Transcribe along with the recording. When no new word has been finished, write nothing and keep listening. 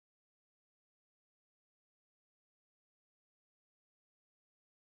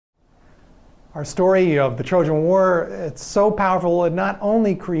Our story of the Trojan War, it's so powerful, it not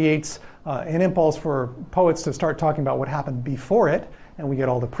only creates an impulse for poets to start talking about what happened before it, and we get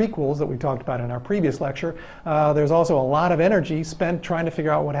all the prequels that we talked about in our previous lecture, there's also a lot of energy spent trying to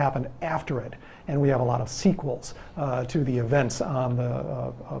figure out what happened after it. And we have a lot of sequels to the events on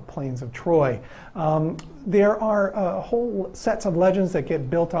the plains of Troy. There are whole sets of legends that get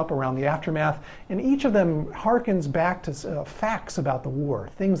built up around the aftermath, and each of them harkens back to facts about the war,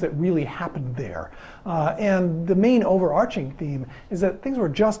 things that really happened there. And the main overarching theme is that things were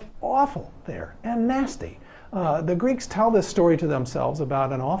just awful there and nasty. The Greeks tell this story to themselves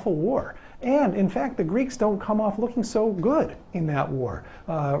about an awful war. And in fact, the Greeks don't come off looking so good in that war.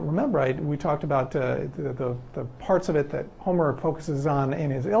 Remember, we talked about the parts of it that Homer focuses on in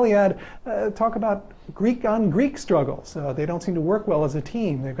his Iliad, talk about Greek-on-Greek struggles. They don't seem to work well as a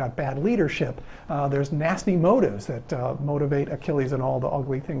team. They've got bad leadership. There's nasty motives that motivate Achilles and all the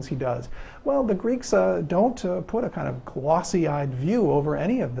ugly things he does. Well, the Greeks don't put a kind of glossy-eyed view over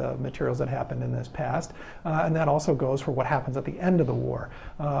any of the materials that happened in this past, and that also goes for what happens at the end of the war.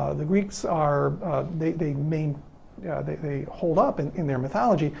 The Greeks are, they hold up in their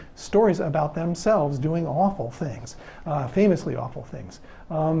mythology stories about themselves doing awful things, famously awful things.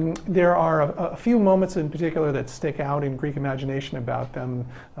 There are a few moments in particular that stick out in Greek imagination about them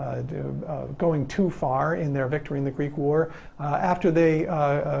going too far in their victory in the Greek war. After they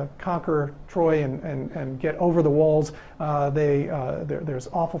conquer Troy and get over the walls, there's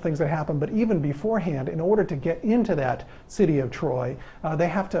awful things that happen, but even beforehand, in order to get into that city of Troy, they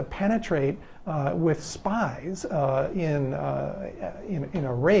have to penetrate with spies in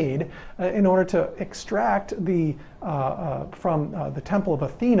a raid in order to extract from the Temple of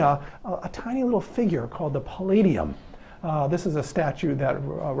Athena a tiny little figure called the Palladium. This is a statue that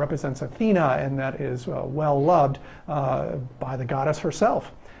represents Athena and that is well loved by the goddess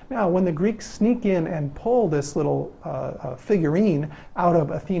herself. Now, when the Greeks sneak in and pull this little figurine out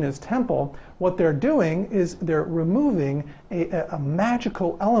of Athena's temple, what they're doing is they're removing a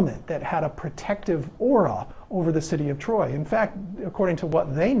magical element that had a protective aura over the city of Troy. In fact, according to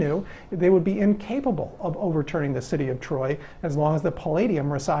what they knew, they would be incapable of overturning the city of Troy as long as the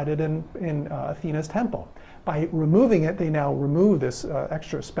Palladium resided in Athena's temple. By removing it, they now remove this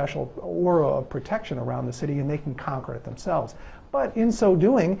extra special aura of protection around the city, and they can conquer it themselves. But in so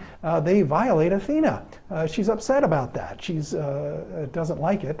doing, they violate Athena. She's upset about that. She doesn't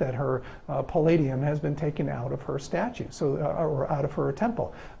like it that her Palladium has been taken out of her statue, or out of her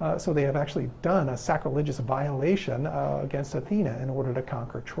temple. So they have actually done a sacrilegious violation against Athena in order to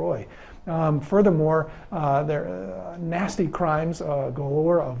conquer Troy. Furthermore, there nasty crimes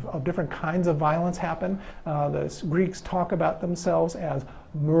galore of different kinds of violence happen. The Greeks talk about themselves as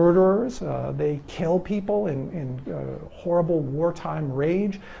murderers. They kill people in horrible wartime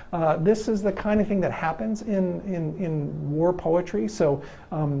rage. This is the kind of thing that happens in war poetry. So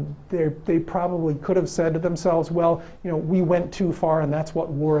they probably could have said to themselves, well, we went too far and that's what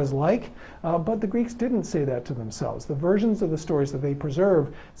war is like. But the Greeks didn't say that to themselves. The versions of the stories that they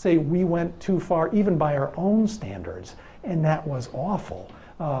preserve say we went too far even by our own standards, and that was awful.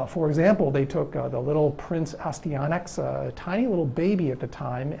 For example, they took the little Prince Astyanax, a tiny little baby at the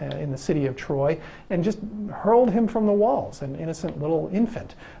time in the city of Troy, and just hurled him from the walls, an innocent little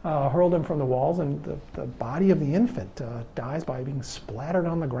infant. Hurled him from the walls, and the body of the infant dies by being splattered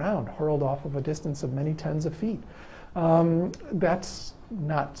on the ground, hurled off of a distance of many tens of feet. That's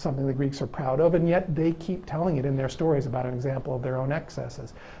not something the Greeks are proud of, and yet they keep telling it in their stories about an example of their own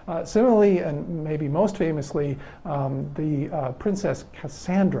excesses. Similarly, and maybe most famously, the Princess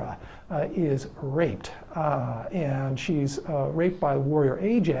Cassandra is raped, and she's raped by the warrior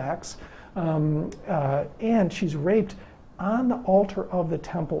Ajax, and she's raped on the altar of the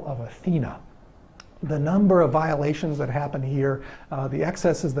temple of Athena. The number of violations that happen here, the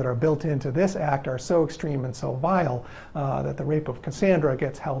excesses that are built into this act are so extreme and so vile that the rape of Cassandra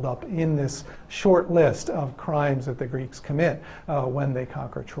gets held up in this short list of crimes that the Greeks commit when they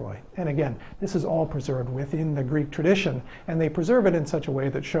conquer Troy. And again, this is all preserved within the Greek tradition, and they preserve it in such a way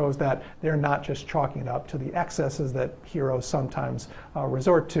that shows that they're not just chalking it up to the excesses that heroes sometimes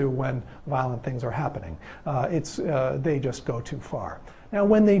resort to when violent things are happening. They just go too far. Now,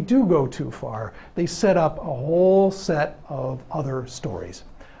 when they do go too far, they set up a whole set of other stories.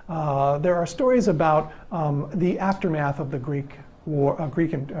 There are stories about the aftermath of the Greek war,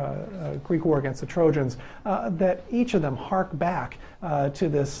 Greek war against the Trojans, that each of them hark back to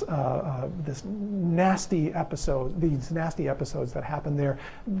this nasty episode, these nasty episodes that happened there.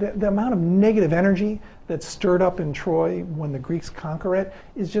 The amount of negative energy that's stirred up in Troy when the Greeks conquer it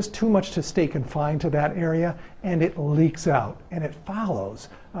is just too much to stay confined to that area, and it leaks out, and it follows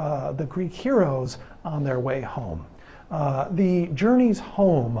the Greek heroes on their way home. The journeys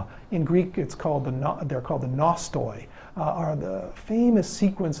home, in Greek they're called the nostoi, are the famous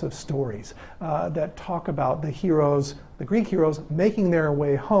sequence of stories that talk about the heroes, the Greek heroes, making their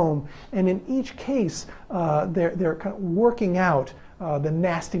way home, and in each case they're kind of working out the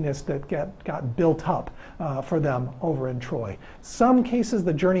nastiness that got built up for them over in Troy. Some cases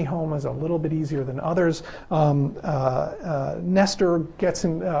the journey home is a little bit easier than others. Nestor gets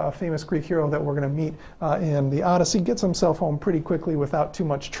him, a famous Greek hero that we're going to meet in the Odyssey, gets himself home pretty quickly without too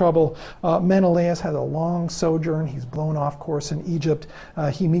much trouble. Menelaus has a long sojourn. He's blown off course in Egypt.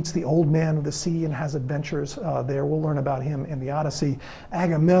 He meets the old man of the sea and has adventures there. We'll learn about him in the Odyssey.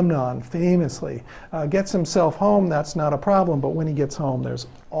 Agamemnon famously gets himself home. That's not a problem, but when he gets home, there's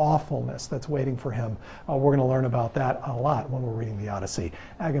awfulness that's waiting for him. We're going to learn about that a lot when we're reading the Odyssey.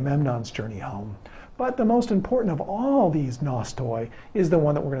 Agamemnon's journey home. But the most important of all these nostoi is the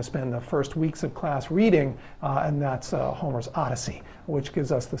one that we're going to spend the first weeks of class reading, and that's Homer's Odyssey, which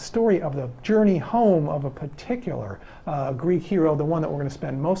gives us the story of the journey home of a particular Greek hero, the one that we're going to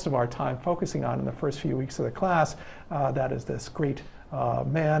spend most of our time focusing on in the first few weeks of the class. That is this great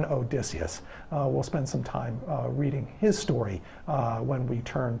man, Odysseus. We'll spend some time reading his story when we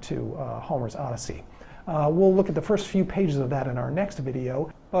turn to Homer's Odyssey. We'll look at the first few pages of that in our next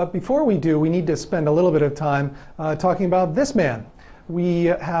video. But before we do, we need to spend a little bit of time talking about this man. We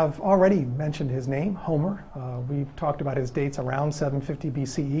have already mentioned his name, Homer. We've talked about his dates around 750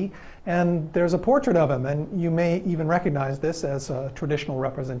 BCE, and there's a portrait of him, and you may even recognize this as a traditional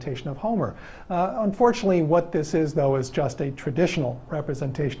representation of Homer. Unfortunately, what this is, though, is just a traditional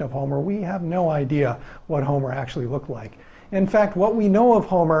representation of Homer. We have no idea what Homer actually looked like. In fact, what we know of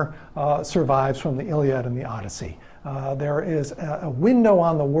Homer survives from the Iliad and the Odyssey. There is a window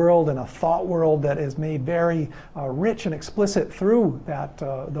on the world and a thought world that is made very rich and explicit through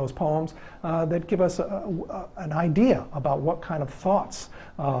those poems that give us an idea about what kind of thoughts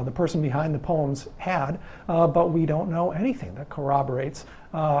the person behind the poems had, but we don't know anything that corroborates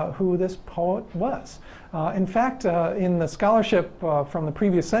who this poet was. In fact, in the scholarship from the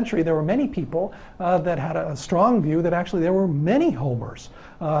previous century, there were many people that had a strong view that actually there were many Homers,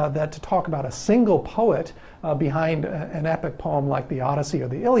 that to talk about a single poet behind an epic poem like the Odyssey or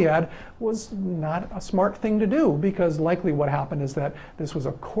the Iliad was not a smart thing to do, because likely what happened is that this was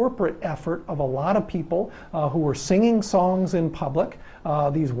a corporate effort of a lot of people who were singing songs in public.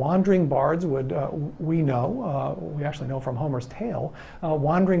 These wandering bards would, we actually know from Homer's tale,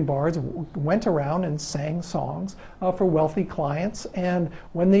 wandering bards went around and sang songs for wealthy clients, and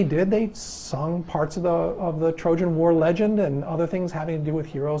when they did, they sung parts of the Trojan War legend and other things having to do with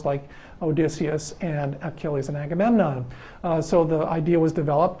heroes like Odysseus and Achilles and Agamemnon. So the idea was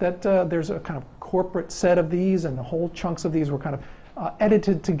developed that there's a kind of corporate set of these, and the whole chunks of these were kind of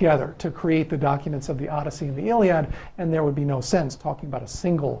edited together to create the documents of the Odyssey and the Iliad, and there would be no sense talking about a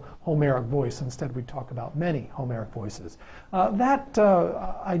single Homeric voice. Instead, we'd talk about many Homeric voices. That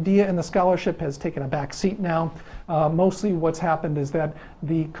idea in the scholarship has taken a back seat now. Mostly what's happened is that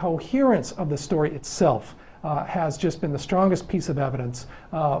the coherence of the story itself has just been the strongest piece of evidence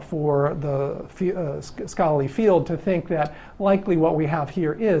for the scholarly field to think that likely what we have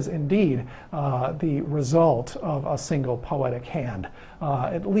here is indeed the result of a single poetic hand.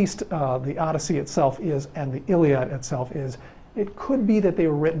 At least the Odyssey itself is, and the Iliad itself is. It could be that they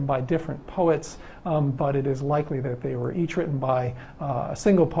were written by different poets, but it is likely that they were each written by a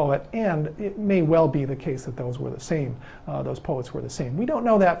single poet, and it may well be the case that those were the same, those poets were the same. We don't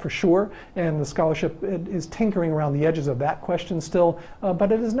know that for sure, and the scholarship is tinkering around the edges of that question still,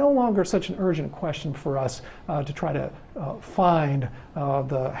 but it is no longer such an urgent question for us to try to find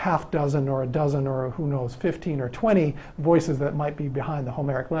the half dozen or a dozen or who knows 15 or 20 voices that might be behind the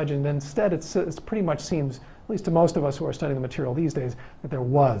Homeric legend. Instead, it pretty much seems, at least to most of us who are studying the material these days, that there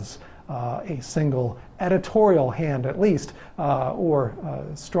was a single editorial hand at least, or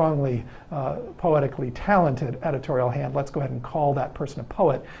strongly poetically talented editorial hand. Let's go ahead and call that person a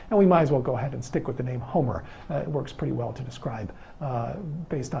poet, and we might as well go ahead and stick with the name Homer. It works pretty well to describe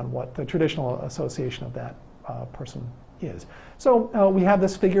based on what the traditional association of that person is. So we have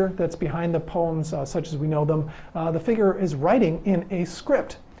this figure that's behind the poems such as we know them. The figure is writing in a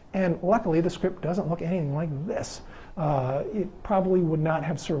script. And luckily, the script doesn't look anything like this. it probably would not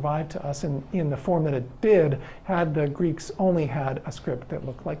have survived to us in the form that it did had the Greeks only had a script that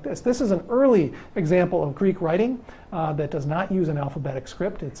looked like this. This is an early example of Greek writing that does not use an alphabetic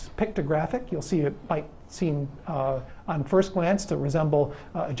script. It's pictographic. You'll see it might seem on first glance to resemble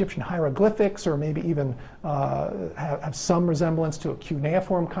Egyptian hieroglyphics, or maybe even have some resemblance to a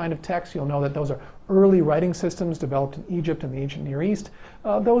cuneiform kind of text. You'll know that those are early writing systems developed in Egypt and the ancient Near East.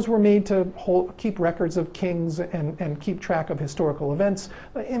 Those were made to keep records of kings and keep track of historical events,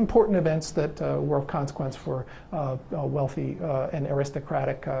 important events that were of consequence for wealthy and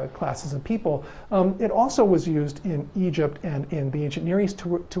aristocratic classes of people. It also was used in Egypt and in the ancient Near East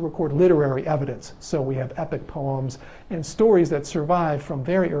to record literary evidence. So we have epic poems and stories that survive from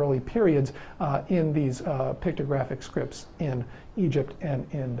very early periods in these pictographic scripts in Egypt and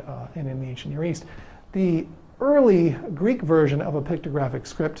in the ancient Near East. The early Greek version of a pictographic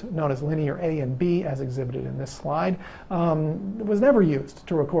script, known as linear A and B, as exhibited in this slide, was never used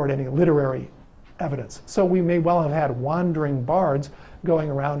to record any literary evidence. So we may well have had wandering bards going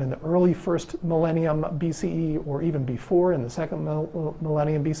around in the early first millennium BCE, or even before in the second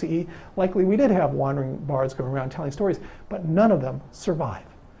millennium BCE. Likely we did have wandering bards going around telling stories, but none of them survive.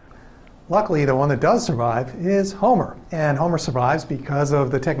 Luckily, the one that does survive is Homer. And Homer survives because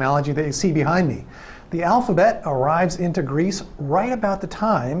of the technology that you see behind me. The alphabet arrives into Greece right about the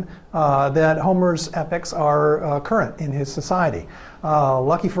time that Homer's epics are current in his society.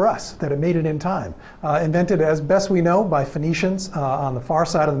 Lucky for us that it made it in time. Invented, as best we know, by Phoenicians on the far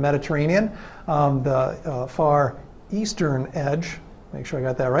side of the Mediterranean, the far eastern edge, make sure I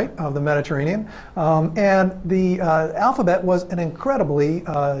got that right, of the Mediterranean. And the alphabet was an incredibly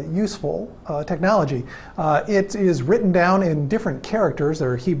useful technology. It is written down in different characters.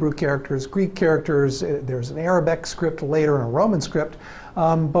 There are Hebrew characters, Greek characters, there's an Arabic script later and a Roman script.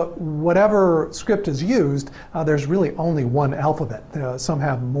 But whatever script is used, there's really only one alphabet. Some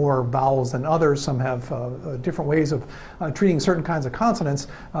have more vowels than others, some have different ways of treating certain kinds of consonants,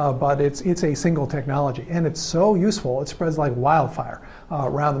 but it's a single technology. And it's so useful, it spreads like wildfire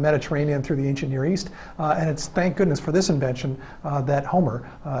around the Mediterranean through the ancient Near East. And it's thank goodness for this invention that Homer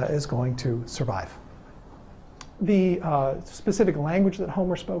is going to survive. The specific language that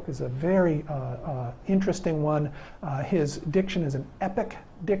Homer spoke is a very interesting one. His diction is an epic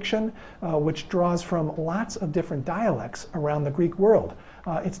diction, which draws from lots of different dialects around the Greek world.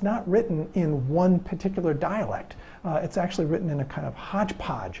 It's not written in one particular dialect. It's actually written in a kind of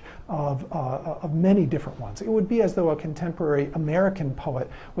hodgepodge of many different ones. It would be as though a contemporary American poet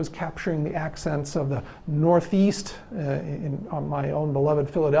was capturing the accents of the Northeast, on my own beloved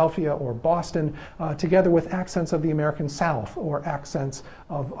Philadelphia or Boston, together with accents of the American South, or accents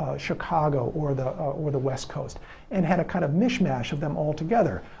of Chicago or the West Coast, and had a kind of mishmash of them all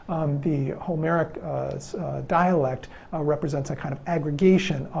together. The Homeric dialect represents a kind of aggregation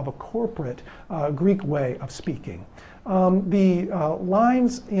of a corporate Greek way of speaking. The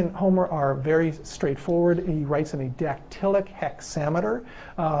lines in Homer are very straightforward. He writes in a dactylic hexameter.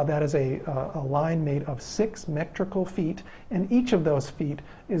 That is a line made of 6 metrical feet, and each of those feet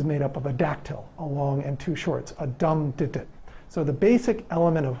is made up of a dactyl, a long and 2 shorts, a dumb dittit. So the basic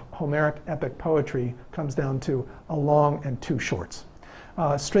element of Homeric epic poetry comes down to a long and 2 shorts.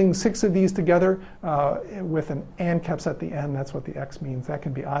 String 6 of these together with an anceps at the end. That's what the X means. That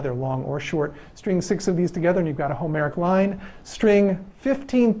can be either long or short. String 6 of these together and you've got a Homeric line. String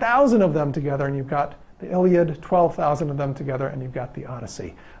 15,000 of them together and you've got the Iliad, 12,000 of them together, and you've got the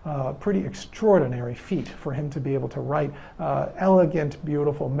Odyssey. Pretty extraordinary feat for him to be able to write elegant,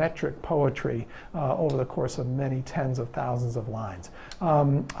 beautiful metric poetry over the course of many tens of thousands of lines.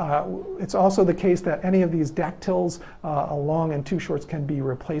 It's also the case that any of these dactyls, a long and 2 shorts, can be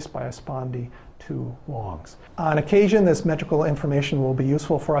replaced by a spondy 2 longs. On occasion, this metrical information will be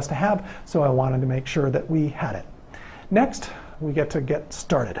useful for us to have, so I wanted to make sure that we had it. Next, we get to get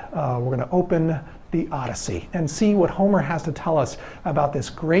started. We're going to open the Odyssey and see what Homer has to tell us about this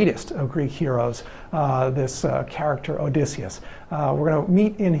greatest of Greek heroes, this character Odysseus. We're going to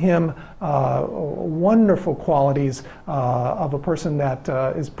meet in him wonderful qualities of a person that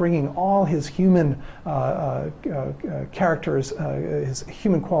is bringing all his human characters, his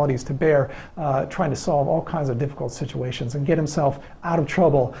human qualities to bear, trying to solve all kinds of difficult situations and get himself out of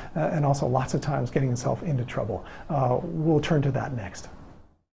trouble, and also lots of times getting himself into trouble. We'll turn to that next.